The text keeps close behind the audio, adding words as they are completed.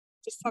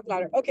Just talk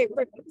louder. Okay,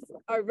 perfect.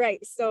 All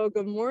right. So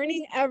good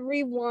morning,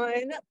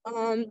 everyone.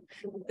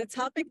 The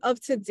topic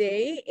of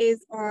today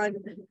is on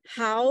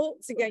how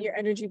to get your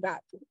energy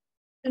back.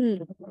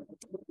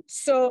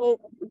 So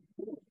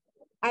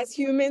as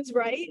humans,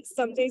 right?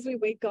 Some days we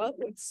wake up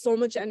with so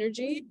much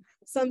energy.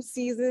 Some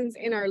seasons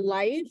in our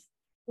life,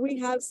 we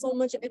have so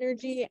much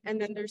energy, and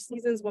then there's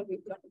seasons when we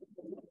don't.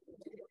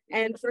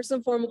 And first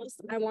and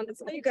foremost, I want to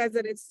tell you guys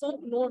that it's so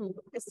normal.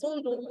 It's so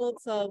normal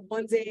to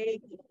one day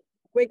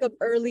wake up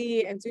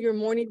early and do your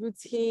morning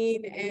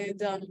routine and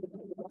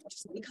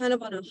just be kind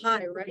of on a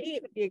high,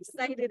 right? Be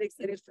excited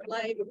for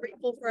life,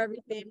 grateful for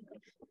everything.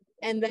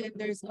 And then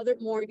there's other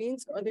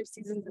mornings or other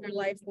seasons in our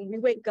life when we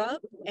wake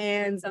up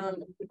and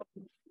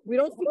we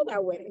don't feel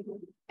that way.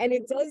 And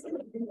it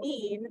doesn't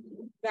mean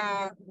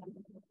that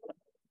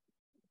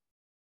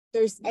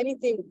there's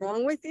anything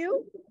wrong with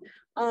you.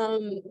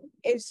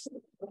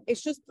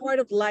 It's just part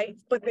of life,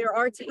 but there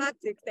are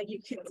tactics that you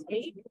can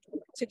take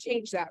to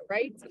change that,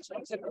 right? To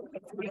change that,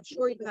 to make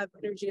sure you have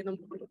energy in the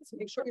morning, to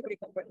make sure you wake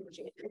up with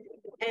energy.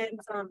 And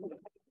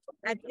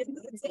at the end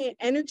of the day,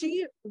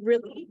 energy,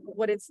 really,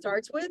 what it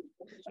starts with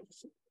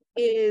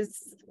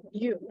is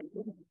you.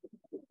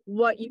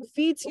 What you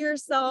feed to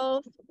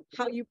yourself,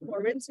 how you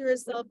pour into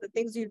yourself, the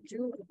things you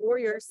do for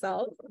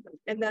yourself.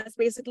 And that's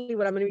basically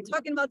what I'm going to be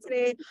talking about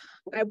today.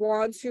 I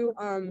want to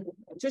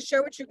just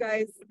share with you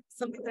guys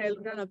something that I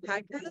learned on a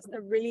podcast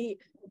that really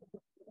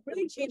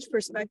changed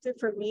perspective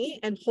for me.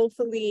 And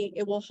hopefully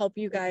it will help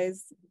you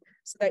guys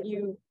so that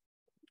you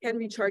can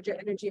recharge your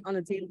energy on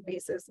a daily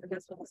basis. And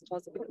that's what this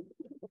calls about.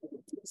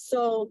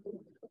 So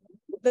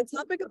the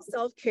topic of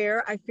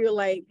self-care, I feel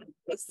like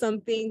it's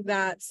something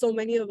that so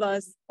many of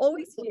us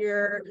always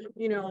hear,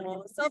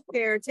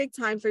 self-care, take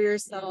time for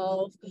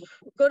yourself,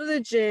 go to the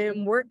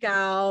gym, work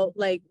out,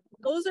 like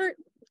those are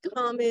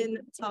common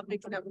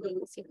topics that we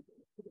always hear.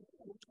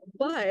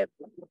 But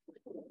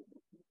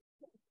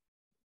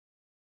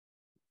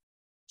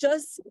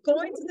just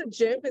going to the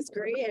gym is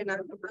great, and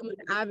I'm an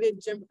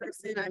avid gym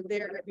person. I'm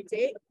there every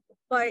day,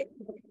 but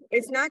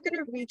it's not going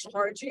to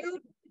recharge you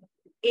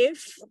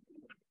if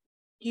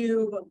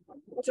you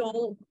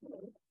don't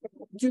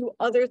do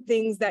other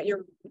things that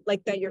your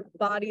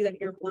body, that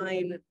your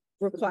mind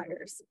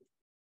requires.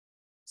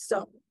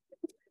 So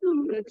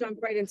I'm gonna jump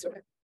right into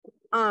it.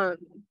 How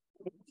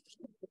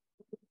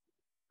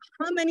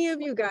many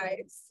of you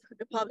guys,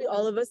 probably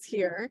all of us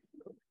here,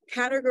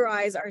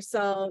 categorize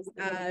ourselves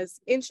as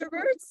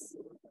introverts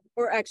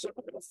or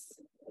extroverts?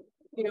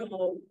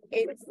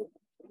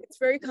 It's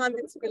very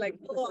common to be like,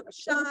 oh, I'm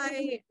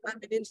shy, I'm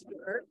an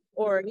introvert,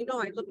 or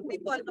I love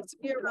people, I love to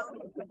be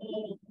around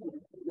people,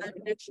 I'm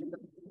an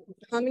extrovert.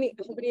 How many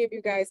of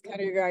you guys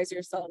categorize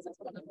yourselves as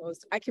one of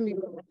those? I can be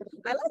one.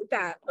 I like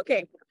that.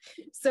 Okay,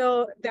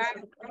 so that's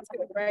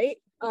good, right?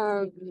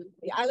 I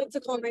like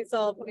to call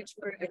myself an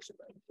introvert and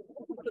extrovert.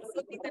 But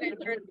something that I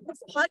learned in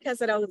this podcast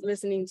that I was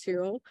listening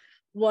to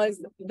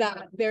was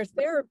that their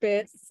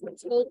therapists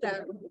told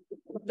them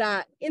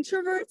that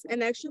introverts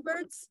and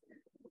extroverts,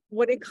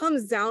 what it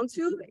comes down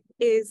to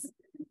is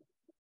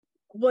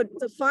what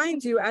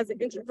defines you as an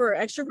introvert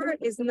or extrovert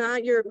is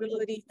not your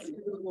ability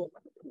to,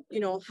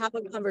 have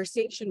a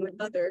conversation with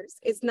others.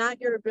 It's not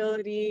your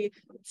ability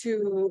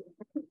to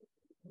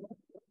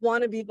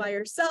want to be by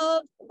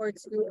yourself or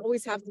to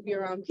always have to be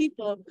around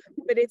people,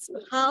 but it's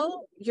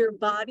how your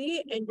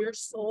body and your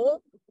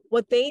soul,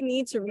 what they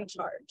need to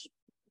recharge.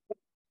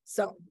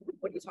 So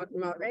what are you talking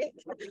about, right?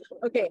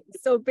 Okay,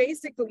 so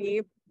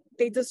basically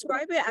they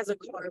describe it as a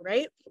car,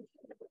 right?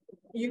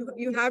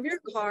 You have your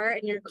car,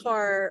 and your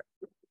car,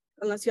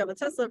 unless you have a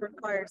Tesla,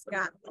 requires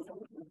gas.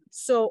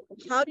 So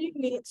how do you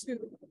need to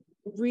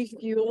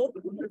refuel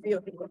your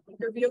vehicle?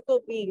 Your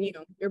vehicle being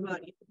your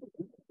body.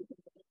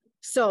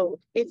 So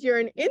if you're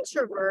an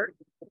introvert,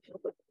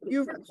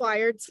 you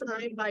require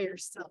time by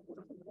yourself.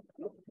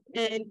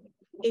 And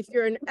if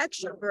you're an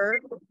extrovert,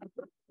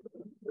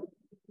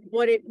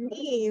 what it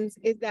means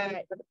is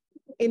that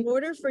in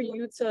order for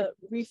you to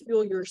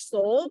refuel your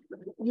soul,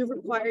 you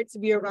require to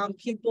be around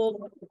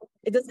people.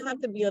 It doesn't have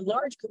to be a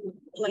large group,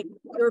 like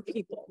your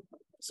people.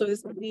 So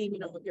this could be,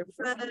 your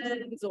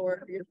friends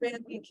or your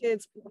family,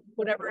 kids,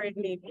 whatever it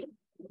may be.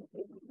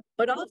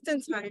 But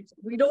oftentimes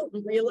we don't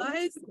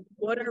realize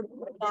what our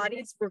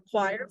bodies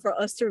require for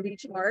us to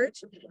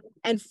recharge.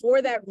 And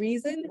for that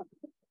reason,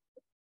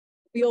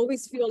 we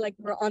always feel like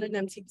we're on an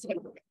empty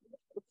tank.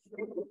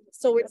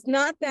 So it's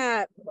not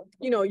that,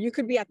 you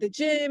could be at the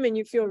gym and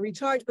you feel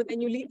recharged, but then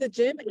you leave the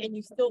gym and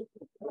you still,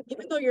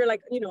 even though you're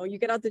like, you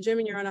get out the gym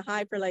and you're on a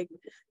high for like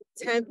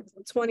 10,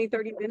 20,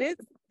 30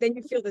 minutes, then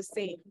you feel the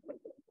same.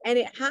 And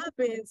it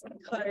happens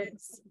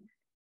because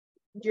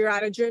you're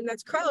at a gym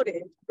that's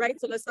crowded, right?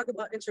 So let's talk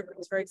about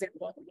introverts, for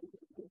example.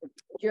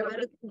 You're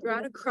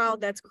at a crowd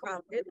that's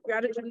crowded. You're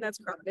at a gym that's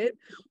crowded,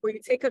 where you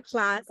take a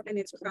class and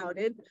it's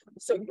crowded.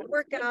 So you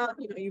work out,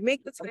 you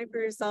make the time for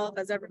yourself,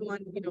 as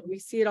everyone, we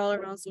see it all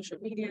around social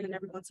media, and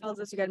everyone tells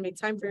us you got to make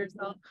time for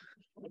yourself.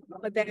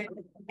 But then,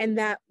 and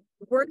that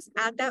works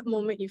at that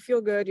moment. You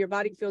feel good. Your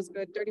body feels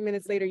good. 30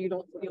 minutes later, you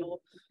don't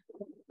feel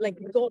like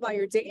go about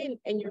your day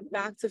and you're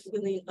back to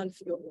feeling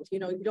unfueled. You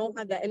know, you don't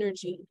have that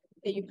energy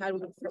that you had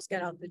when you first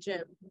got out of the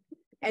gym.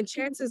 And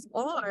chances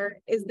are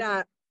is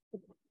that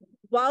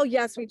while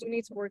yes, we do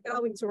need to work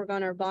out, we need to work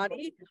on our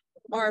body,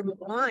 our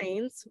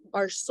minds,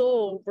 our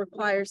soul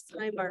requires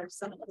time by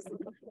ourselves.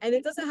 And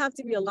it doesn't have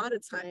to be a lot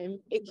of time.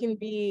 It can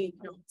be,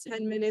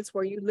 10 minutes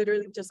where you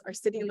literally just are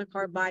sitting in the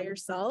car by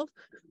yourself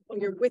or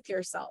you're with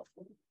yourself.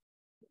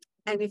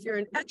 And if you're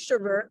an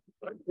extrovert,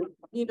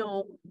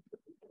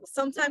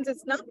 sometimes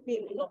it's not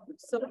being alone.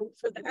 So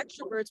for the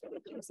extroverts, when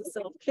it comes to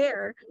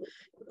self-care,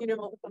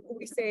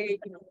 we say,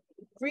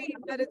 read,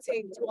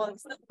 meditate, do all that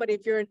stuff. But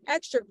if you're an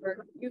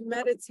extrovert, you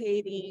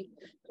meditating,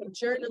 you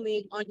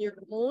journaling on your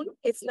own,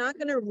 it's not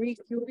going to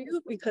refuel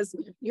you because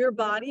your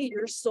body,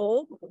 your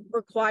soul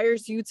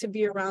requires you to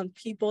be around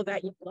people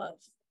that you love.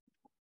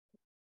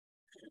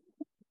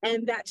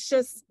 And that's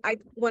just,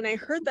 when I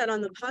heard that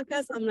on the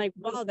podcast, I'm like,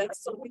 wow,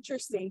 that's so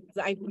interesting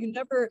because you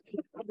never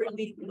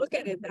really look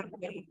at it that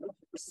way.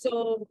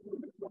 So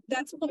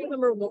that's point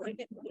number one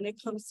when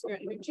it comes to your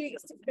energy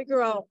is to figure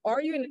out,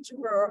 are you an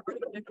introvert or are you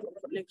an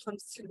extrovert when it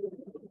comes to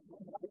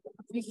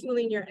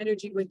refueling your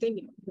energy within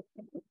you?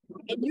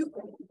 And you,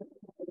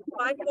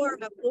 by far,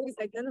 have always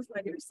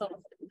identified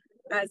yourself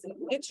as an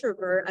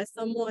introvert, as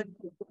someone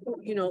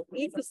who,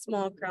 needs the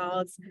small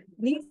crowds,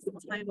 needs the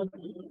time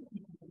alone.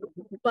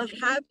 But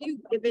have you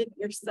given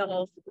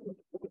yourself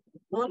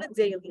on a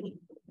daily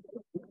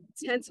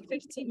 10 to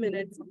 15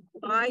 minutes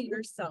by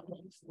yourself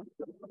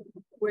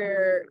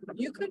where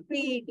you could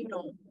be,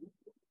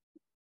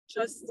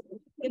 just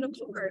in a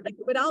car, like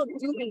without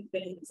doing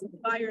things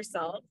by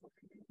yourself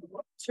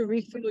to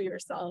refuel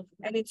yourself?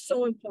 And it's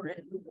so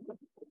important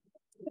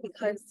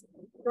because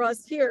for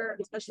us here,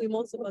 especially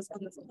most of us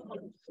on this call,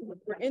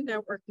 we're in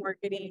network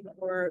marketing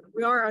or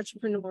we are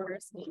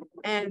entrepreneurs,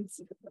 and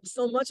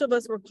so much of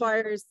us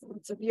requires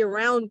to be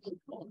around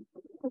people.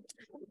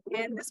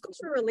 And this goes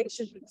for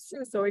relationships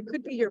too. So it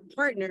could be your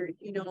partner,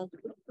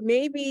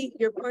 maybe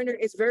your partner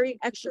is very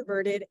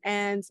extroverted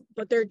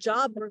but their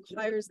job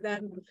requires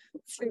them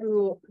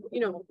to,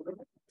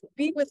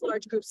 be with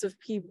large groups of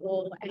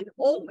people and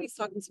always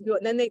talking to people.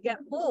 And then they get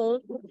home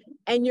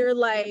and you're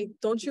like,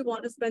 don't you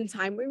want to spend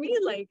time with me?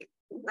 Like,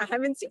 I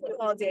haven't seen you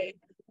all day.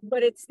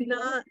 But it's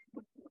not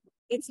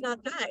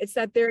that. It's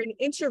that they're an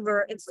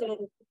introvert. And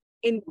so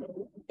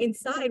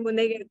inside, when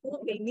they get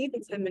home, they need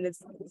the 10 minutes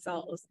to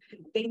themselves.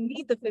 They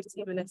need the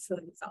 15 minutes to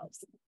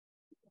themselves.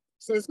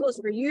 So this goes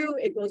for you.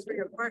 It goes for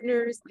your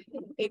partners.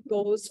 It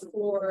goes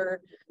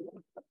for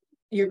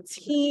your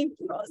team.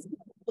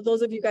 For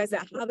those of you guys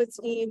that have a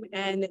team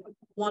and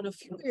want to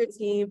fuel your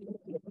team,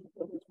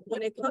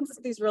 when it comes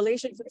to these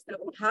relationships that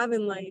we have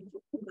in life,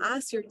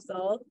 ask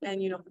yourself,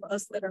 and for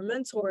us that are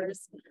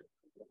mentors,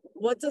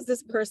 what does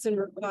this person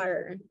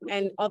require?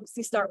 And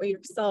obviously start with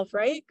yourself,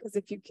 right? Because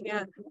if you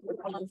can't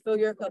fill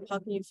your cup, how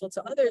can you fill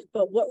to others?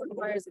 But what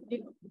requires of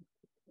you?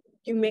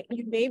 You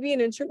may be an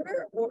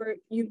introvert or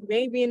you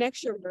may be an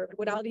extrovert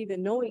without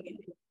even knowing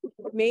it.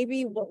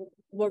 Maybe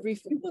what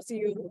refuels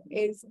you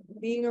is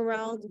being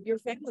around your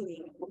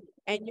family,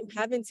 and you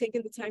haven't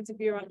taken the time to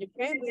be around your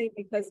family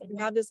because you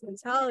have this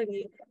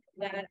mentality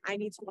that I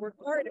need to work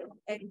harder.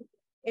 And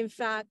in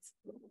fact,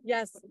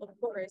 yes, of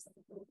course,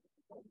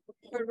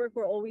 hard work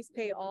will always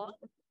pay off.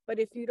 But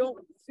if you don't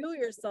fuel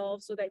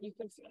yourself so that you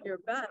can feel your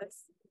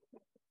best,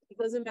 it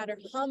doesn't matter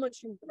how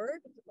much you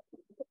work,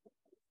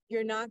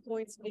 you're not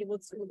going to be able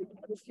to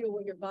fuel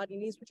what your body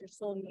needs, what your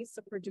soul needs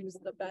to produce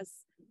the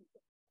best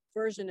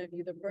version of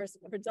you, the best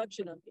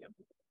production of you.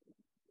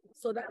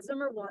 So that's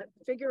number one.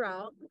 Figure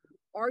out,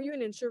 are you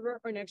an introvert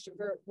or an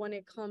extrovert when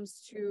it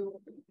comes to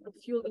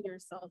fueling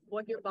yourself,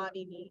 what your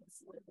body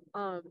needs?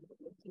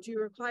 Do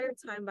you require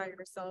time by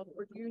yourself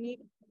or do you need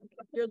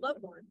your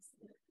loved ones?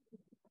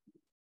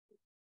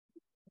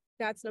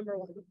 That's number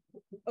one.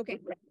 Okay.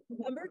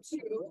 Number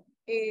two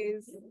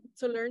is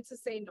to learn to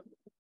say no.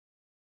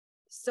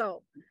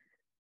 So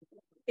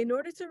in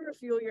order to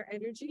refuel your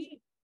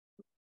energy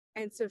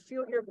and to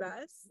feel your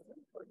best,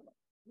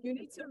 you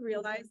need to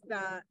realize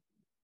that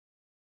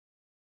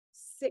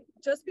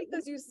just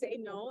because you say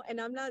no, and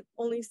I'm not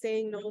only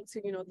saying no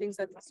to, things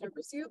that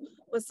service you,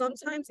 but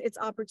sometimes it's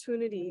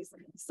opportunities.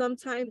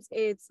 Sometimes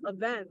it's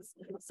events.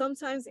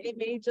 Sometimes it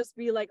may just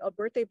be like a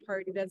birthday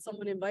party that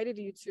someone invited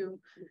you to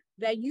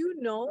that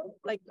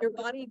like your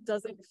body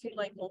doesn't feel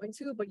like going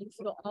to, but you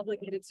feel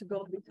obligated to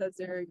go because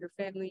they're your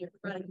family, your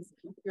friends,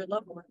 your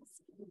loved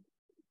ones.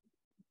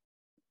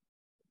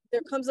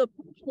 There comes a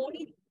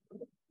point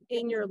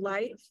in your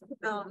life,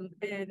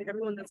 and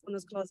everyone that's on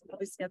this call is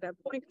obviously at that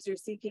point because you're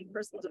seeking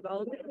personal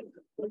development.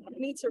 You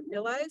need to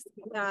realize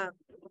that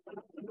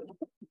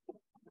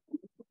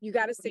you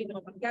got to say no.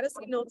 You got to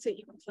say no to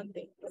even fun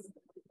things.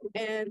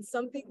 And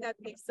something that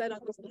they said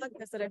on this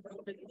podcast that I found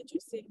really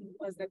interesting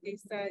was that they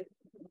said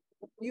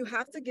you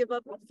have to give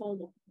up on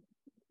FOMO,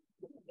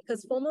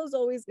 because FOMO is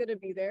always going to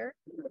be there.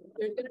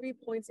 There's going to be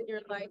points in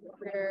your life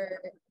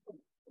where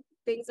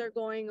things are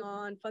going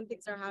on, fun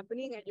things are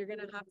happening, and you're going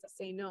to have to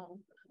say no.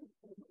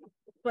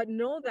 But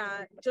know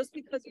that just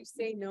because you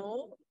say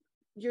no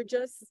you're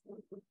just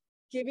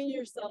giving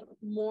yourself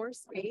more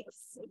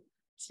space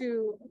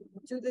to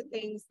do the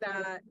things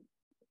that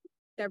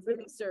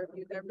really serve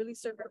you, that really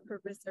serve your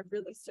purpose, that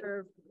really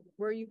serve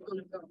where you want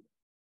to go.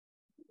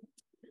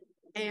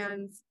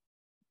 And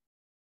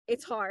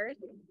it's hard,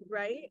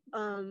 right?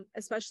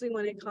 Especially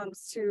when it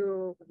comes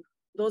to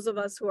those of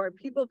us who are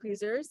people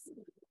pleasers.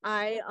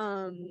 I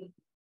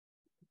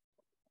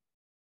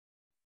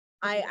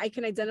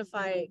can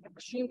identify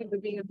extremely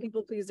with being a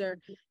people pleaser.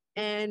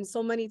 And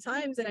so many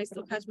times, and I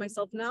still catch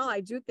myself now, I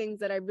do things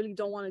that I really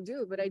don't want to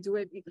do, but I do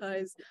it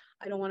because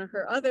I don't want to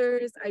hurt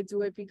others. I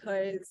do it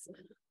because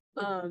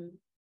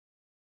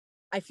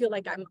I feel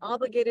like I'm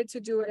obligated to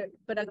do it.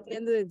 But at the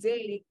end of the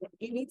day,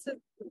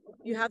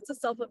 you have to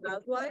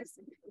self-evaluate.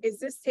 Is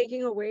this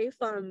taking away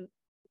from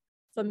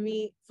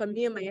me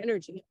and my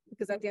energy?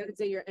 Because at the end of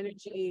the day, your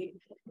energy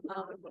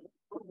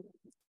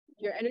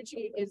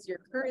is your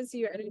currency.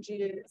 Your energy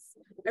is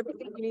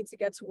everything you need to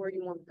get to where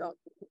you want to go.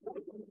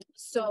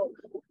 So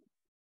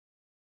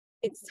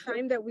it's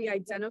time that we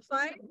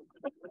identify,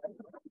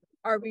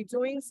 are we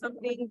doing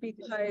something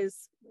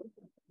because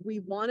we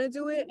want to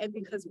do it and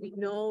because we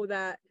know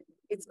that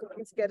it's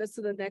going to get us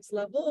to the next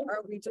level?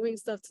 Are we doing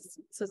stuff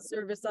to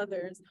service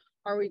others?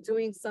 Are we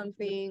doing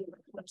something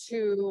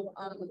to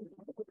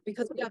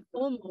because we have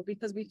FOMO,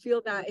 because we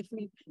feel that if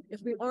we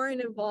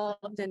aren't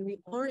involved and we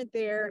aren't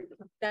there,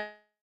 that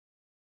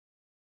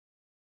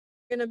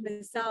we're gonna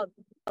miss out?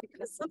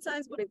 Because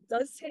sometimes what it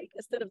does take,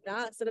 instead of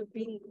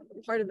being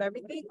part of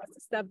everything, is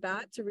to step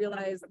back to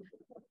realize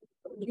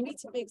you need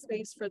to make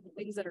space for the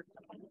things that are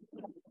coming.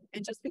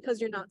 And just because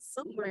you're not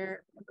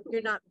somewhere,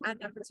 you're not at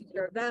that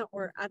particular event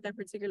or at that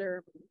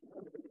particular,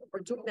 or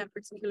doing that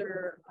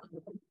particular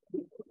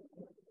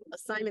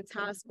assignment,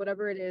 task,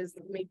 whatever it is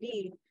may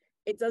be,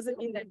 it doesn't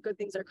mean that good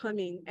things are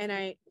coming. And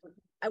I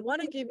want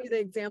to give you the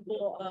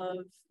example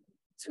of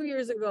 2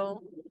 years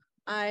ago,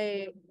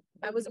 I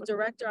was a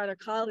director at a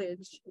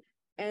college,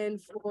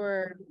 and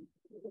for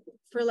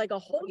like a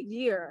whole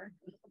year,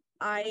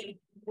 I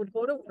would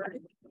go to work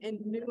and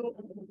knew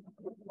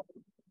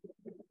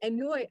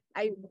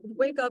I would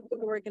wake up, go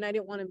to work, and I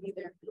didn't want to be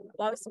there.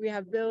 Well, obviously, we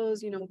have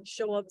bills, we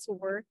show up to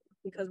work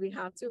because we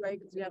have to, right?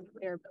 Because we have to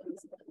pay our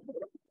bills.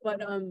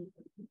 But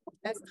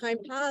as time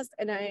passed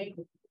and I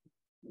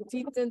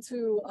deeped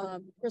into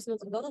personal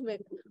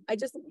development, I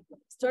just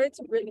started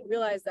to really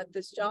realize that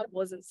this job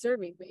wasn't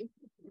serving me.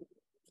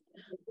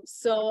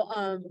 So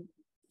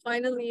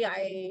finally,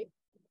 I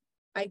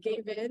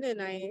gave in,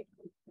 and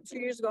 2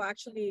 years ago,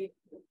 actually,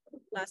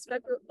 last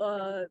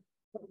February,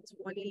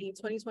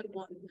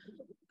 2021,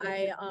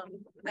 I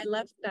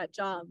left that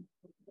job,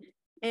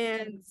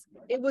 and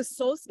it was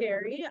so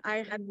scary.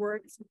 I had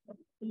worked,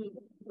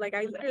 like,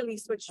 I literally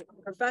switched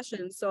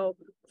professions. So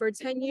for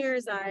 10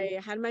 years,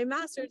 I had my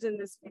master's in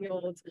this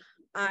field.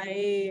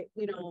 I,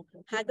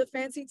 had the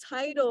fancy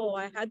title.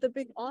 I had the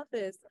big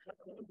office.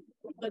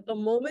 But the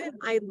moment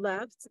I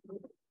left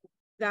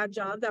that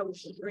job that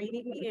was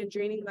draining me and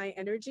draining my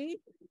energy,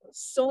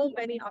 so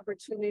many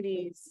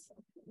opportunities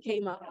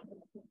came up.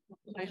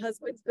 My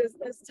husband's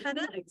business,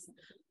 10x.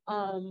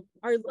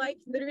 Our life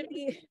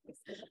literally,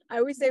 I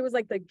always say, it was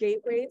like the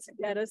gateway to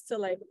get us to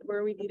like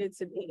where we needed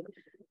to be.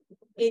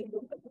 It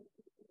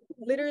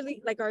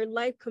literally, like, our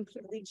life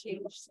completely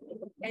changed.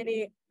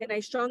 And I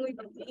strongly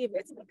believe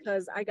it's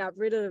because I got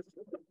rid of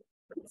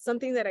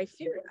something that I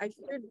feared. I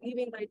feared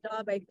leaving my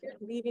job. I feared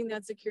leaving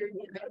that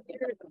security. I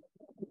feared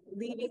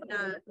leaving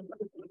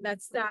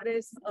that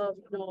status of,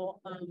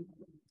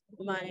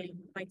 my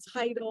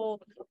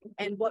title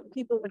and what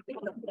people would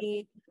think of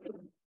me,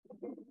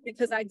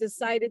 because I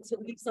decided to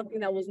leave something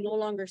that was no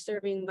longer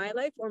serving my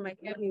life or my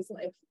family's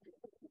life.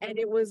 And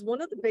it was one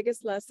of the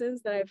biggest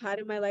lessons that I've had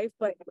in my life.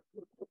 But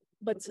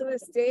to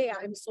this day,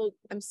 I'm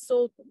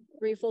so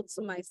grateful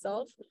to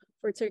myself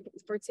for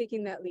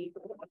taking that leap.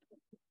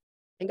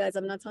 And guys,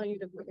 I'm not telling you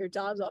to quit your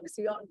jobs.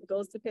 Obviously, all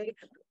goes to pay,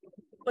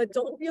 but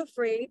don't be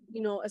afraid.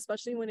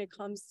 Especially when it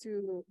comes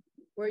to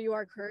where you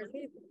are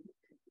currently.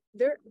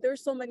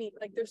 There's so many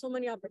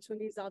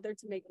opportunities out there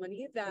to make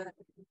money that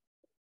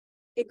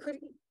it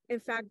could, in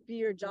fact, be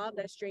your job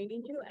that's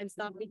draining you and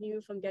stopping you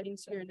from getting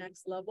to your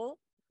next level,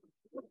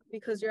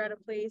 because you're at a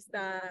place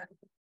that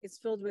is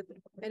filled with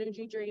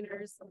energy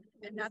drainers.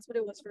 And that's what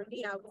it was for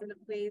me. I was in a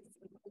place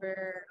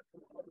where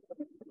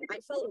I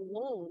felt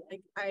alone.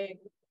 Like,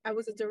 I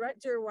was a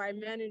director where I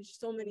managed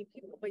so many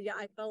people, but yeah,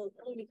 I felt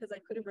alone because I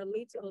couldn't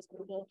relate to those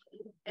people.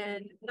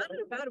 And not in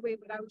a bad way,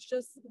 but I was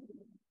just,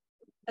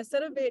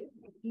 instead of it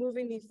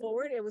moving me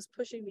forward, it was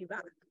pushing me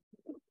back.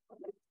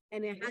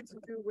 And it had to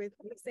do with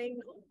me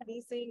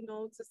saying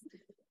no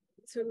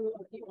to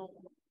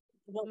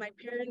what my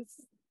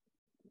parents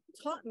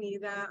taught me,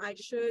 that I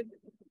should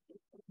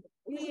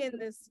be in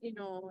this, in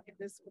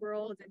this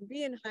world and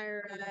be in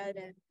higher ed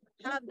and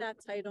have that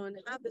title and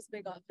have this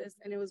big office.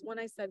 And it was when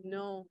I said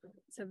no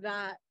to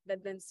that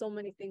then so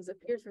many things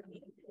appeared for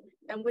me.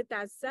 And with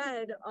that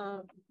said,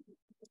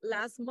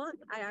 last month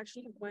I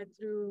actually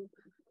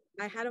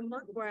I had a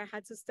month where I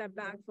had to step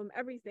back from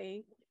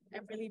everything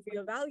and really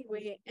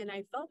reevaluate. And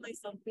I felt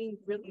myself being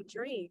really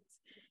drained.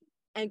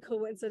 And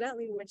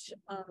coincidentally, which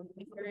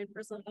if you're in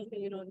personal health,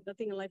 you know,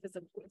 nothing in life is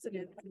a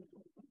coincidence.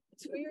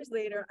 2 years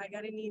later, I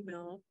got an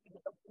email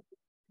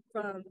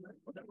from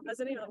the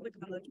president of the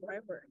college where I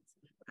worked,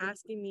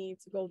 asking me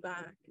to go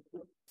back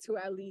to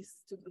at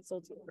least to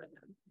consulting for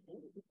them.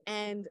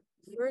 And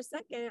for a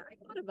second, I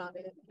thought about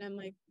it, and I'm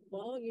like,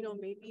 well, you know,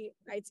 maybe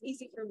it's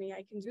easy for me.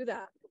 I can do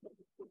that.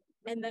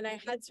 And then I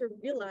had to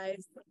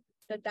realize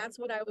that that's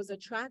what I was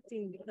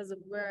attracting because of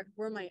where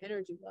my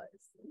energy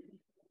was.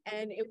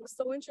 And it was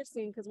so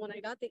interesting because when I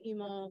got the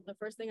email, the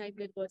first thing I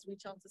did was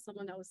reach out to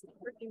someone that was still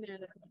working there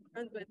that I'm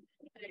friends with.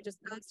 And I just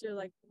asked her,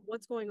 like,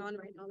 what's going on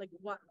right now? Like,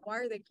 why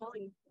are they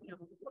calling? You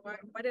know,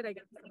 why did I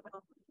get this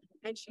email?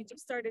 And she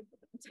just started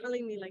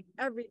telling me like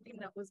everything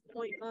that was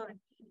going on.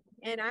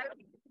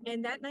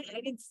 And that night I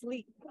didn't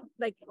sleep.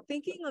 Like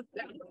thinking of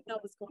everything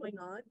that was going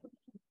on,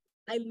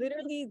 I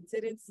literally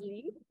didn't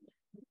sleep.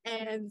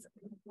 And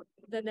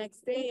the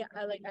next day,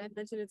 I had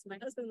mentioned it to my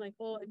husband, like,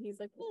 oh, and he's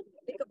like, well,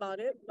 think about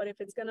it. But if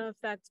it's gonna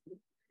affect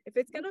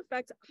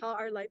how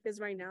our life is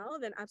right now,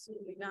 then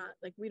absolutely not.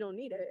 Like we don't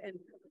need it. And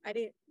I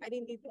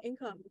didn't need the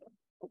income.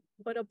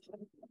 But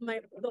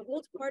the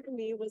old part of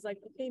me was like,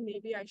 okay,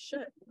 maybe I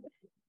should.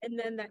 And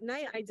then that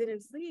night I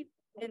didn't sleep.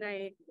 And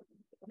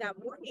that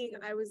morning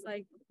I was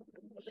like,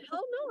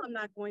 hell no, I'm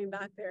not going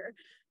back there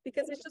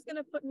because it's just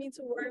gonna put me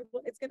to where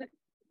it's gonna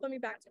put me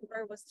back to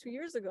where I was 2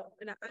 years ago.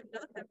 And I'm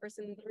not that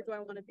person, nor do I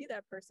want to be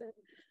that person.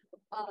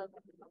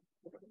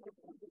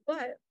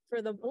 But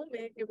for the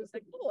moment, it was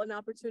like, oh, an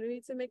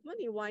opportunity to make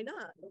money. Why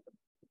not?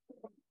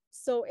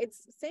 So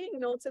it's saying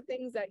no to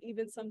things that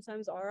even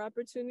sometimes are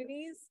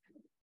opportunities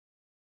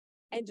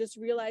and just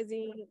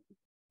realizing,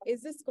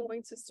 is this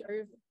going to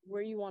serve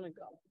where you want to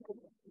go?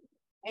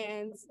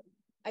 And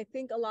I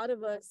think a lot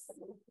of us,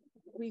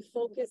 we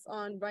focus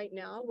on right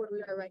now, where we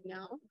are right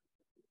now,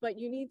 but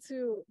you need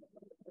to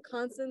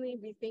constantly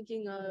be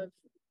thinking of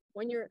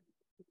when you're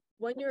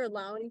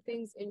allowing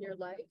things in your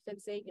life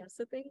and saying yes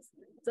to things,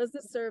 does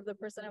this serve the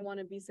person I want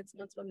to be 6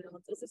 months from now?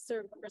 Does it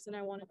serve the person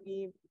I want to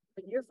be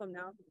a year from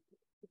now?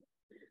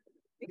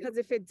 Because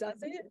if it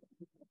doesn't,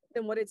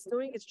 then what it's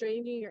doing is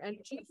draining your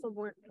energy from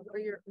where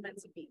you're meant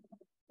to be.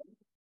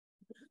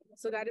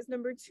 So that is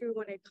number 2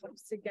 when it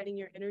comes to getting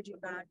your energy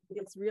back,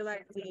 is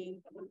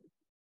realizing,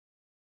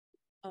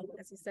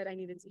 as you said, I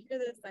needed to hear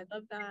this. I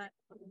love that.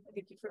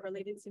 Thank you for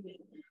relating to me.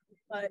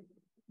 But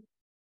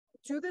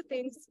do the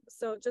things,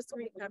 so just to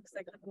recap, because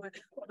I got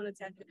on a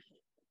tangent,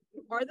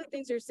 are the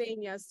things you're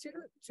saying yes to,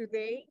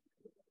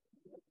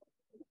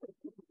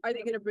 are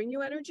they going to bring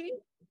you energy?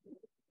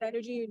 The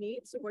energy you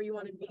need to where you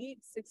want to be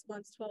 6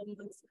 months, 12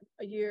 months,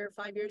 a year,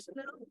 5 years from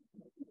now?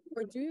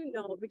 Or do you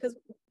know? Because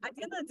at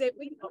the end of the day,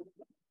 we know,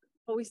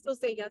 but we still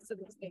say yes to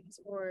those things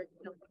for,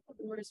 you know,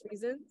 numerous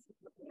reasons.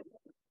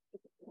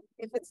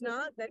 If it's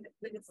not, then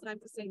it's time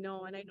to say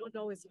no. And I don't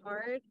know, it's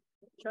hard.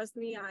 Trust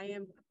me, I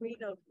am queen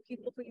of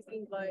people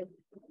pleasing, but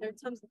there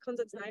comes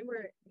a time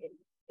where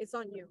it's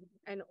on you,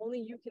 and only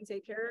you can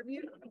take care of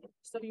you.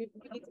 So you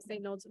need to say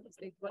no to those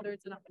things, whether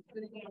it's an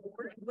opportunity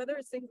or whether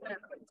it's things that are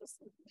just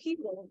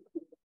people.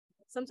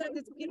 Sometimes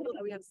it's people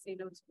that we have to say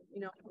no to,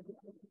 you know,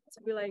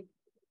 to be like,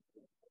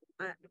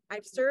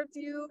 I've served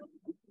you,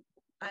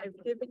 I've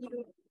given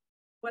you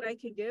what I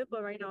can give,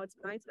 but right now it's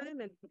my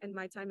time, and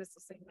my time is to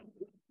say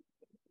no.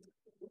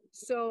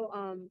 So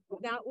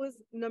that was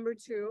number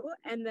 2.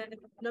 And then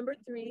number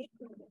 3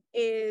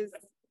 is,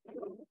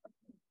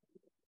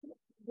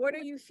 what are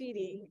you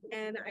feeding?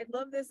 And I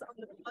love this on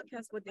the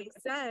podcast. What they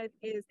said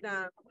is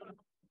that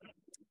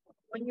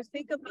when you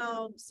think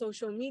about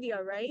social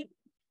media, right?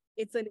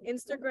 It's an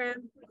Instagram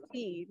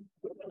feed,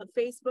 a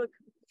Facebook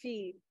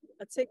feed,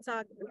 a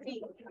TikTok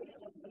feed.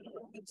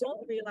 We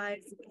don't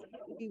realize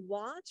we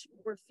watch,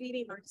 we're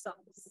feeding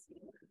ourselves.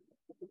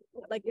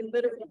 Like in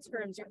literal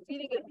terms, you're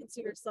feeding it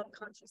into your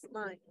subconscious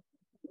mind.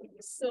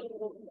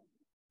 So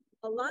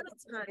a lot of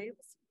times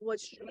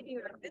what's draining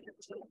our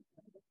energy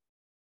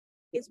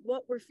is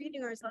what we're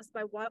feeding ourselves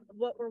by what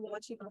we're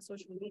watching on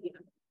social media.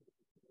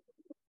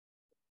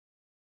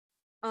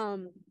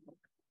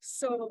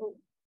 So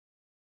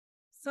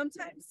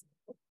sometimes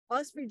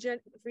us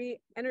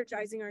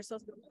re-energizing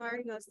ourselves,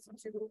 requiring us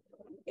to do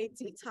a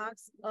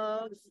detox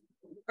of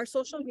our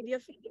social media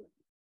feed.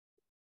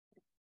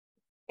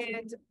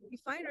 And we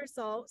find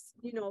ourselves,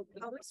 you know,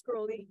 probably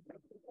scrolling,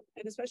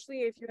 and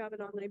especially if you have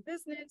an online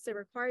business, it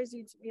requires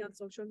you to be on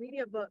social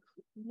media. But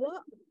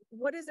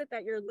what is it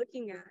that you're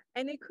looking at?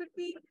 And it could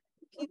be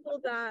people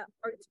that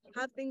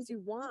have things you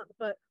want,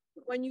 but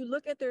when you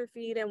look at their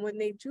feed and when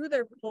they do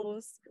their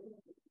posts,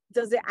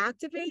 does it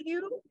activate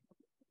you,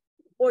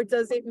 or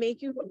does it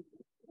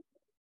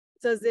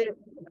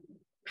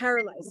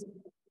paralyze you?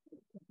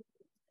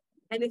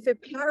 And if it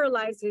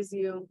paralyzes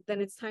you,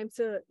 then it's time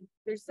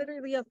there's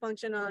literally a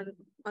function on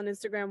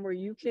Instagram where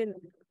you can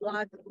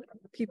block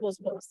people's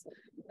posts.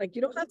 Like,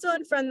 you don't have to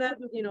unfriend them.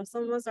 You know,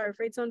 some of us are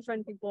afraid to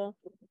unfriend people,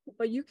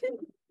 but you can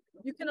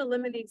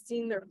eliminate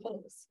seeing their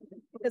posts,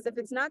 because if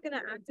it's not going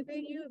to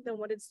activate you, then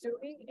what it's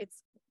doing,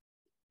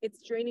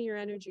 it's draining your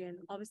energy, and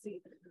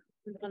obviously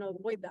we want to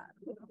avoid that.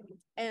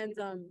 And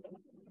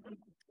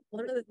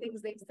one of the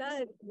things they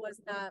said was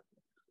that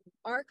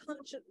our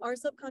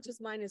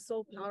subconscious mind is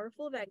so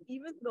powerful that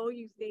even though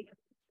you think,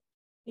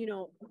 you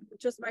know,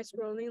 just by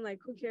scrolling, like,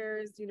 who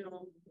cares, you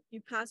know, you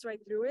pass right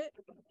through it,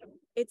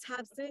 it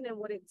taps in, and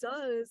what it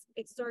does,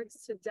 it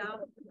starts to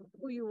doubt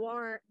who you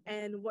are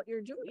and what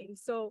you're doing.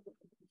 So,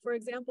 for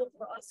example,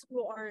 for us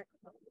who aren't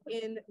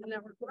in the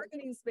network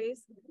marketing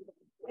space,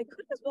 it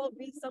could as well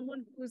be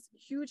someone who's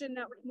huge in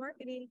network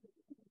marketing,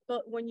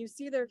 but when you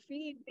see their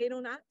feed, they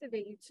don't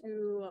activate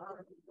you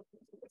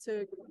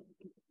to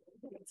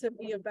to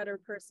be a better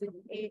person.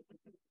 It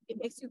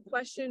makes you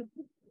question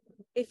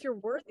if you're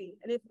worthy,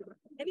 and if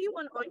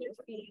anyone on your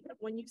feed,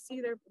 when you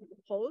see their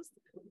post,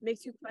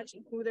 makes you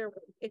question who they're,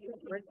 if you're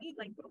worthy,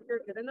 like if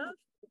you're good enough,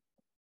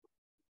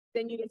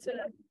 then you need to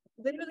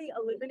literally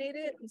eliminate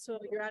it. And so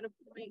you're at a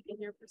point in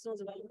your personal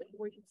development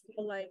where you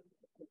feel like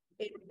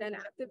it then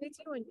activates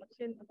you and you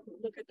can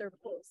look at their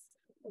posts.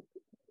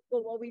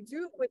 But what we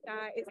do with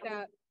that is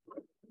that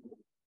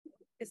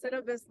instead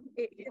of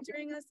it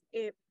hindering us,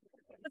 it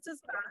puts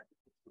us back.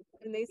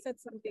 And they said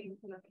something,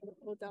 and I'm gonna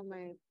pull down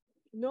my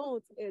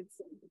notes,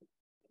 it's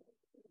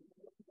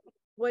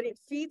what it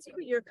feeds you,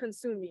 you're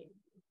consuming.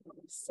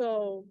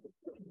 So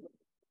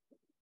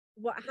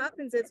what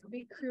happens is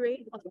we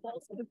create a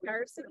false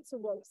comparison to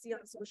what we see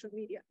on social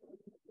media.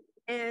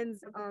 And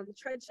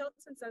Tread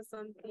Shelton says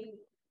something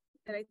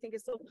that I think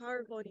is so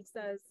powerful. And he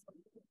says,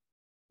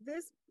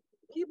 this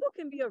people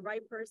can be a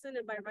right person,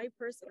 and by right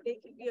person, they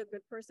can be a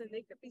good person.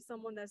 They could be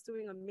someone that's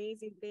doing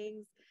amazing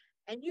things,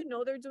 and you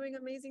know they're doing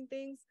amazing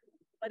things.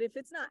 But if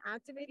it's not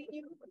activating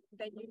you,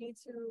 then you need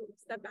to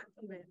step back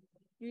from it.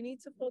 You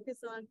need to focus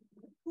on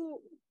who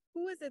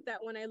is it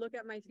that when I look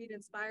at my feed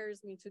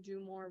inspires me to do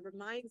more,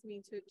 reminds me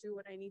to do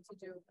what I need to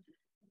do,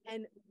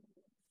 and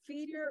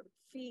feed your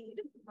feed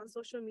on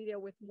social media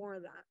with more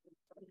of that.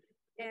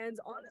 And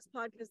on this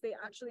podcast, they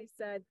actually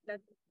said that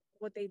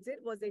what they did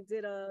was they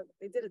did a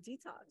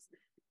detox,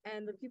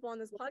 and the people on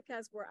this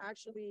podcast were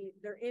actually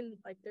they're in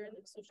the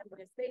social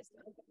media space,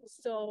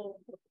 so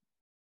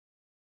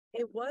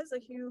it was a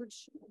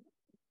huge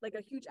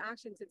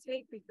action to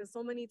take, because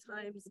so many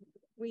times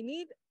we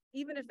need,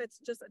 even if it's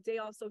just a day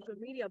off social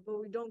media, but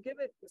we don't give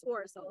it to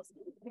ourselves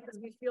because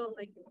we feel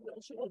like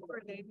we should go for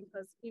a day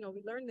because, you know, we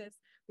learned this,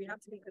 we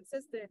have to be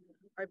consistent,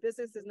 our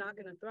business is not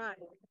going to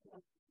thrive.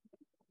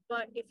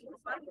 But if you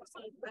find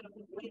yourself at a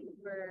point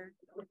where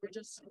you're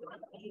just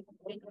and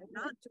you're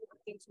not doing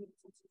things with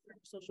your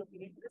social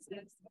media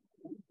business,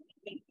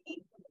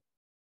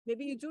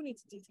 maybe you do need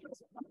to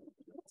detox.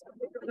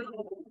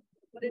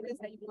 What it is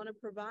that you want to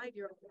provide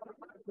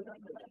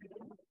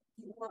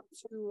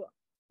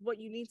what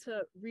you need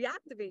to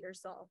reactivate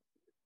yourself,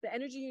 the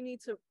energy you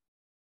need to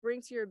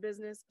bring to your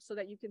business so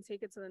that you can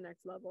take it to the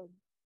next level.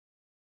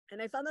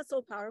 And I found that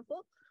so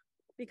powerful,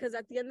 because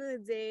at the end of the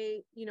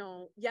day, you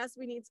know, yes,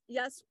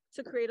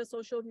 to create a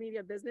social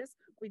media business,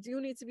 we do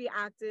need to be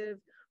active.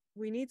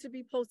 We need to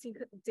be posting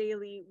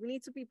daily. We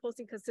need to be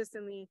posting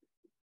consistently.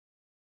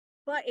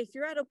 But if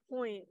you're at a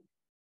point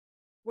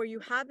where you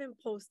haven't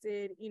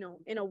posted, you know,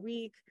 in a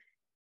week,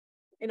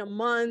 in a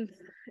month,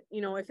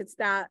 you know, if it's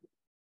that,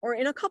 or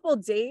in a couple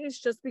of days,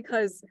 just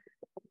because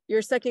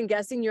you're second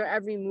guessing your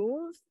every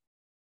move,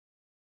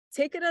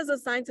 take it as a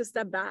sign to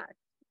step back.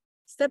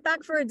 Step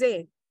back for a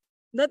day.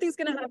 Nothing's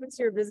going to happen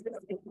to your business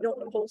if you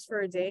don't post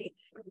for a day.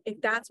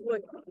 If that's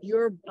what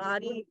your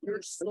body,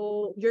 your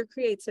soul, your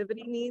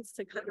creativity needs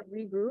to kind of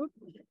regroup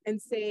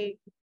and say,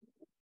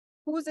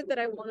 who is it that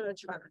I want to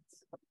attract?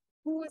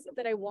 Who is it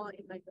that I want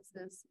in my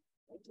business?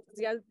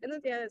 Because at the end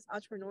of the day, as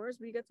entrepreneurs,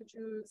 we get to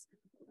choose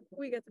who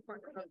we get to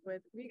partner up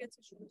with. We get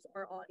to choose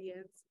our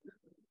audience.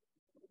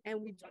 And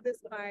we do this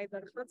by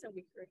the content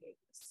we create.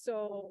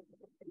 So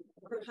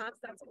perhaps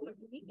that's what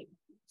you need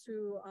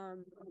to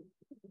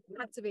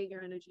activate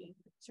your energy,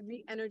 to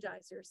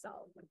re-energize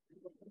yourself.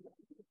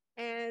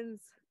 And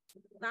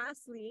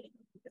lastly,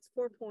 it's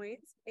 4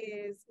 points,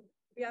 is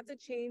we have to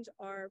change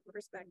our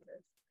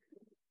perspective.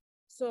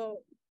 So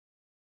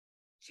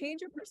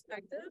change your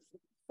perspective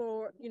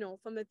for, you know,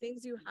 from the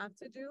things you have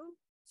to do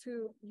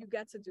to you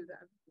get to do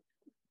them.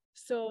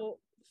 So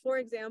for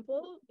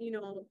example, you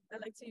know, I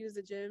like to use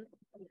the gym.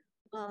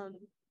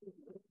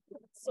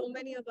 So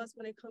many of us,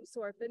 when it comes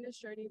to our fitness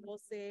journey, will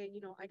say,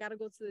 you know, I got to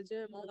go to the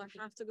gym. Oh, I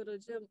have to go to the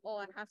gym. Oh,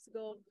 I have to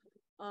go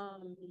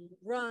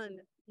run.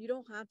 You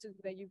don't have to do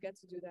that. You get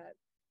to do that.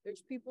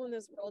 There's people in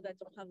this world that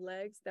don't have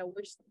legs, that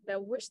wish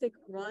they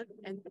could run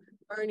and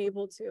aren't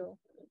able to.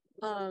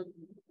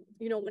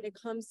 You know, when it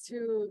comes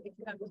to, if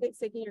you have kids,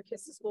 taking your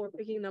kids to school or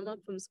picking them up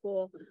from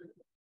school,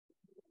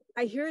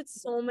 I hear it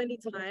so many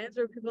times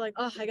where people are like,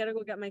 oh, I got to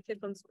go get my kid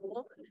from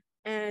school.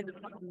 And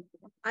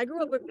I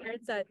grew up with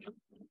parents that,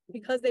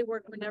 because they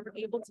work, were never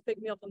able to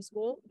pick me up from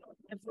school.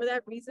 And for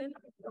that reason,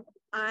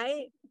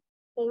 I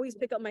always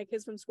pick up my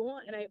kids from school,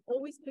 and I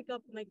always pick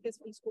up my kids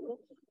from school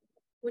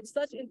with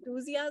such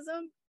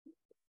enthusiasm,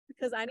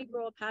 because I didn't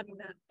grow up having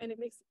that. And it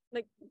makes,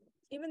 like,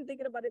 even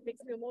thinking about it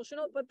makes me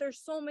emotional, but there's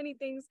so many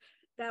things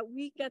that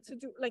we get to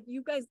do. Like,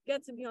 you guys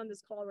get to be on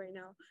this call right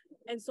now.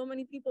 And so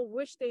many people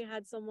wish they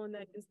had someone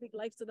that can speak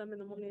life to them in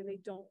the morning and they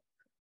don't.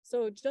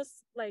 So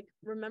just like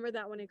remember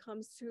that when it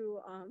comes to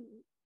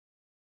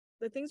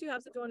the things you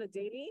have to do on a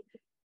daily,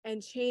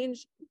 and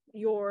change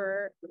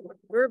your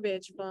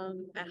verbiage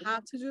from I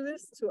have to do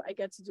this to I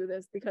get to do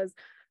this, because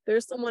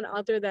there's someone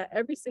out there that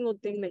every single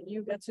thing that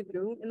you get to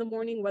do in the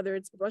morning, whether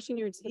it's brushing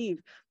your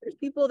teeth, there's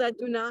people that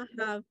do not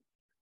have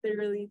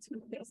literally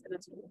toothpaste and a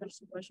toothbrush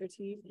to brush your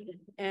teeth,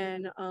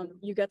 and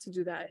you get to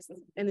do that,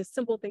 and it's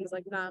simple things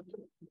like that.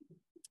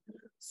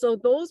 So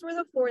those were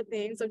the 4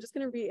 things. I'm just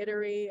going to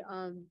reiterate.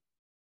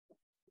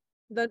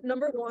 The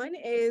number 1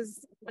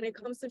 is, when it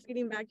comes to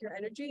feeding back your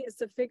energy, is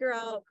to figure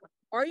out,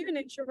 are you an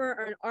introvert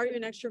or are you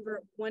an extrovert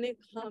when it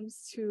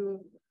comes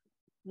to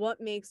what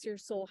makes your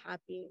soul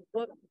happy?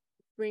 What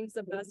brings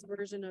the best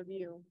version of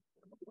you?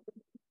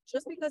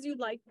 Just because you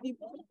like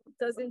people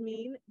doesn't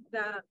mean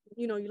that,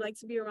 you know, you like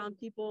to be around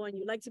people and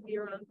you like to be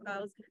around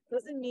crowds,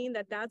 doesn't mean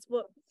that that's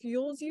what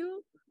fuels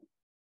you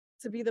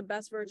to be the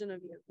best version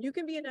of you. You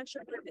can be an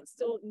extrovert and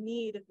still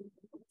need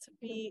to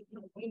be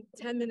in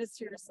 10 minutes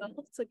to yourself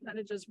to kind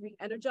of just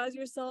re-energize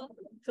yourself,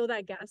 fill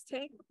that gas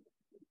tank,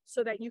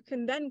 so that you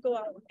can then go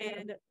out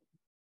and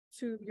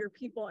to your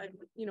people and,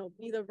 you know,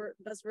 be the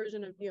best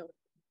version of you.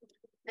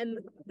 And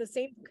the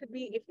same could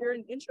be if you're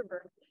an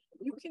introvert.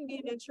 You can be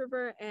an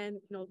introvert and,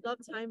 you know, love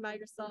time by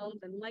yourself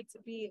and like to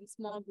be in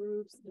small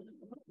groups.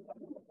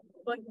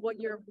 But what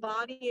your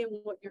body and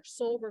what your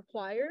soul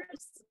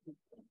requires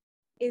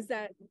is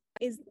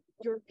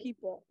your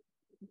people,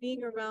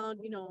 being around,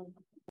 you know,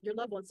 your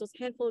loved ones, those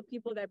handful of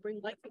people that bring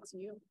life into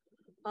you.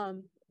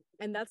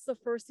 And that's the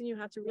first thing you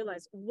have to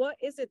realize. What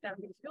is it that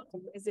refuels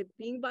me? Is it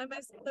being by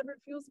myself that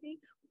refuels me?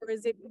 Or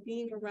is it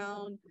being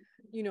around,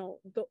 you know,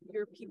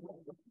 your people?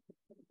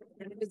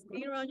 And if it's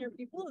being around your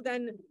people,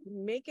 then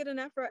make it an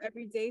effort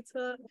every day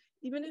to,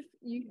 even if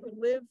you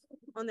live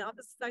on the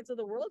opposite sides of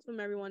the world from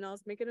everyone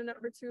else, make it an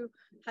effort to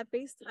have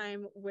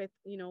FaceTime with,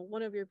 you know,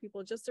 one of your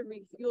people, just to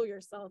refuel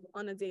yourself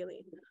on a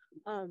daily.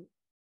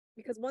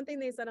 Because one thing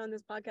they said on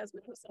this podcast,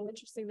 which was so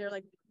interesting, they're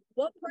like,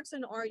 what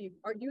person are you?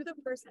 Are you the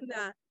person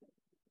that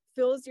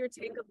fills your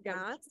tank of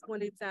gas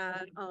when it's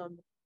at a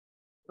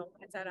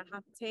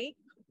half tank?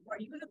 Or are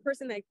you the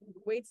person that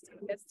waits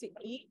to gets to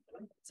eat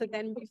to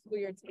then refuel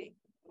your tank?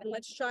 And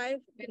let's strive,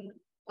 and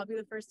I'll be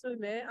the first to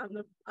admit,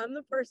 I'm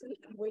the person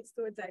that waits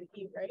till it's at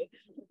eat, right?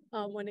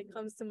 When it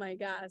comes to my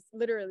gas,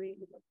 literally.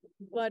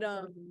 But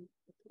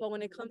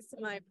when it comes to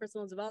my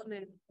personal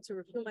development to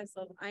refuel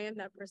myself, I am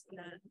that person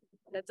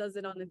that does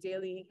it on a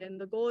daily. And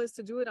the goal is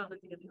to do it on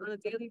a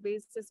daily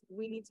basis.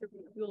 We need to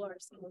refuel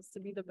ourselves to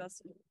be the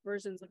best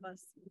versions of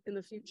us in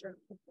the future.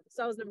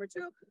 So that was number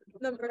 2.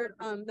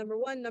 Number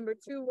 1. Number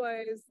 2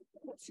 was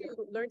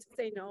to learn to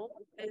say no.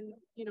 And,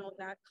 you know,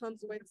 that comes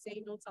with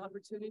saying no to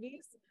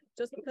opportunities.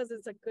 Just because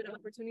it's a good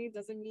opportunity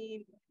doesn't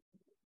mean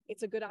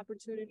it's a good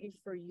opportunity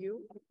for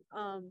you.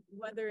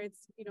 Whether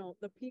it's, you know,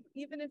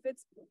 even if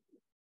it's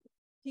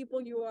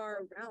people you are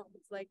around,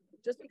 it's like,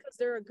 just because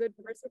they're a good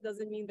person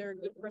doesn't mean they're a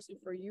good person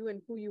for you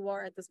and who you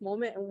are at this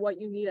moment and what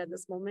you need at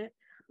this moment.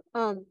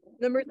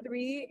 Number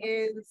 3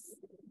 is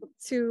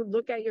to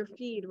look at your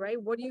feed, right?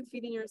 What are you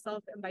feeding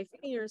yourself? And by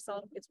feeding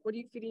yourself, it's what are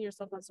you feeding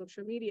yourself on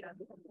social media?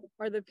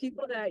 Are the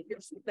people that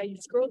you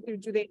scroll through,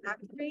 do they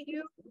activate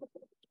you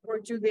or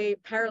do they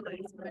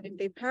paralyze you? And if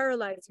they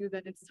paralyze you,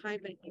 then it's time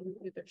that you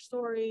do their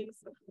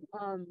stories.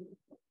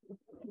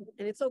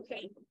 And it's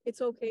okay.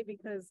 It's okay,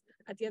 because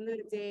at the end of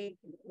the day,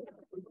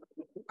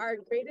 our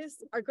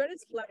greatest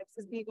flex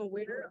is being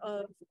aware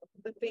of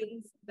the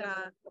things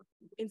that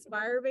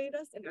inspire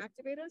us and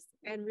activate us,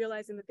 and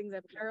realizing the things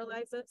that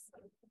paralyze us,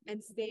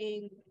 and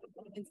staying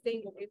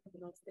away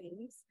from those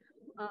things.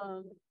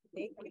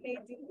 Thank you,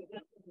 Nadine,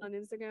 on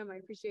Instagram. I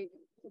appreciate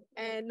you.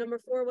 And number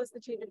 4 was the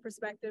change in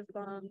perspective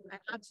from I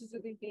have to do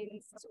these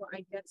things to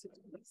I get to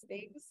do these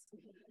things.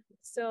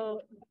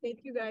 So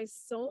thank you guys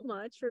so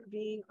much for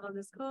being on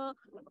this call.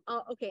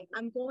 Okay,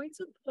 I'm going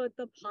to put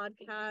the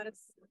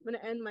podcast. I'm going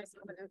to end my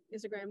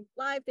Instagram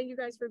live. Thank you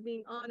guys for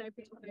being on. I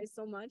appreciate you guys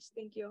so much.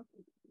 Thank you.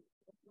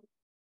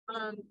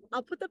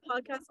 I'll put the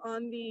podcast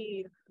on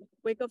the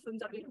Wake Up from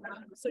W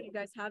app, so you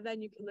guys have that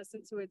and you can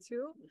listen to it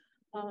too.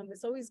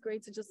 It's always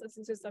great to just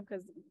listen to stuff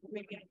because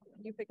maybe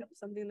you pick up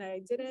something that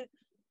I didn't.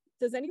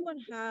 Does anyone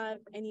have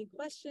any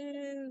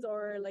questions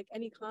or like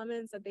any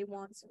comments that they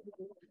want to?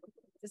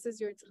 This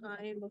is your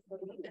time before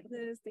we end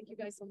this. Thank you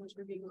guys so much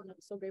for being on. I'm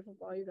so grateful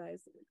for all you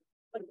guys.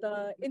 But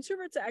the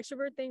introvert to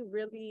extrovert thing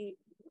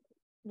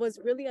was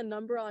really a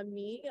number on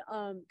me,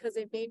 because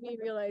it made me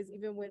realize,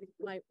 even with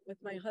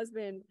my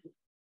husband,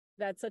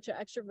 that's such an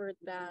extrovert,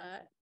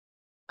 that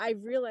I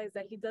realized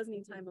that he does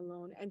need time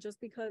alone. And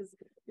just because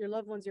your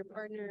loved ones, your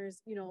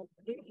partners, you know,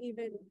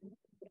 even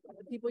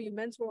the people you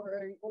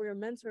mentor or your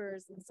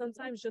mentors,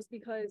 sometimes just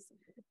because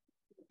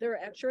they're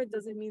extra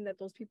doesn't mean that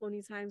those people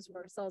need times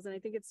for ourselves. And I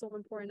think it's so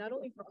important, not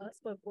only for us,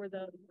 but we're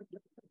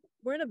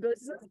in a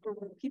business where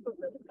people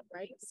live,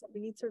 right? So we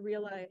need to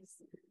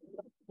realize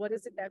what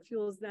is it that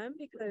fuels them,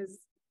 because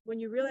when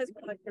you realize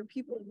what your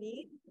people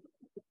need,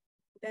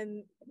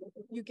 then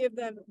you give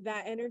them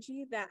that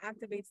energy that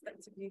activates them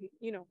to be,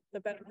 you know, the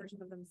better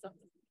version of themselves.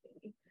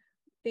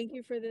 Thank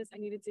you for this. I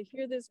needed to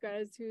hear this.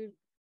 Gratitude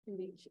can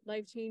be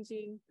life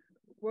changing.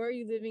 Where are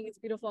you living? It's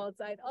beautiful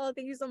outside. Oh,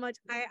 thank you so much.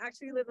 I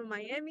actually live in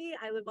Miami.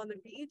 I live on the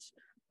beach.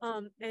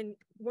 And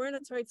we're in a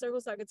tight circle,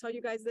 so I could tell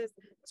you guys this.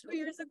 2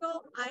 years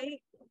ago,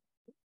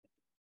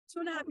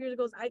 2.5 years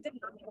ago, I did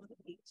not live on the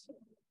beach.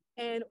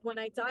 And when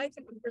I dived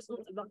into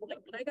personal development,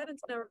 like when I got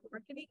into network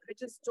marketing, I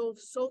just dove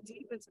so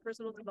deep into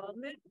personal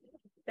development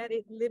that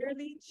it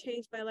literally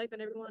changed my life. And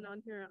everyone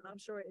on here, I'm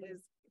sure,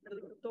 is in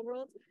the crypto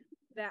world.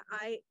 That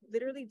I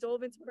literally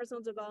dove into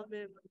personal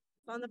development,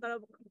 found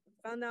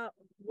out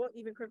what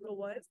even crypto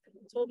was,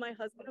 told my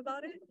husband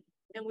about it,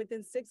 and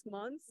within 6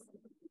 months,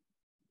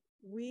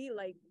 we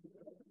like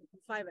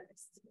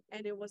 5x,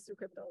 and it was through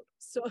crypto.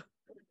 So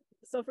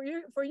for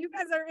you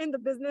guys that are in the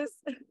business,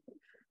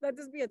 let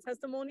this be a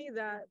testimony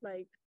that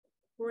like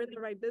we're in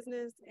the right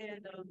business,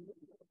 and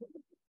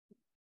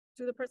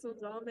do the personal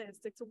development and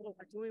stick to what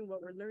we're doing,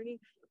 what we're learning.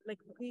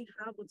 Like we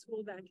have a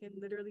tool that can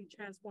literally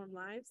transform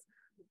lives.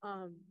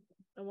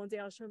 And one day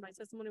I'll share my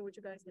testimony with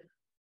you guys.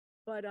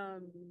 But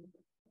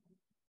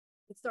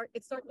it starts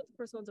with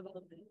personal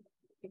development,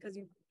 because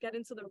you get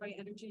into the right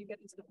energy, you get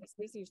into the right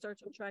space, and you start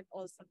to attract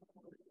all the stuff.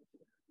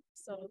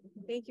 So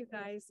thank you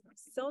guys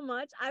so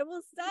much. I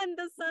will send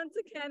the sun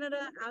to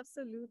Canada.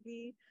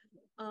 Absolutely.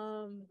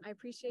 I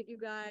appreciate you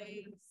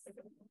guys.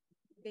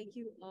 Thank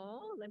you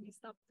all. Let me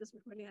stop this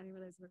recording. I didn't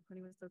realize the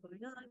recording was still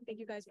going on. Thank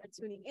you guys for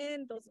tuning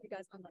in. Those of you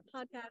guys on the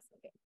podcast.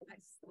 Okay, I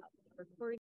stopped recording.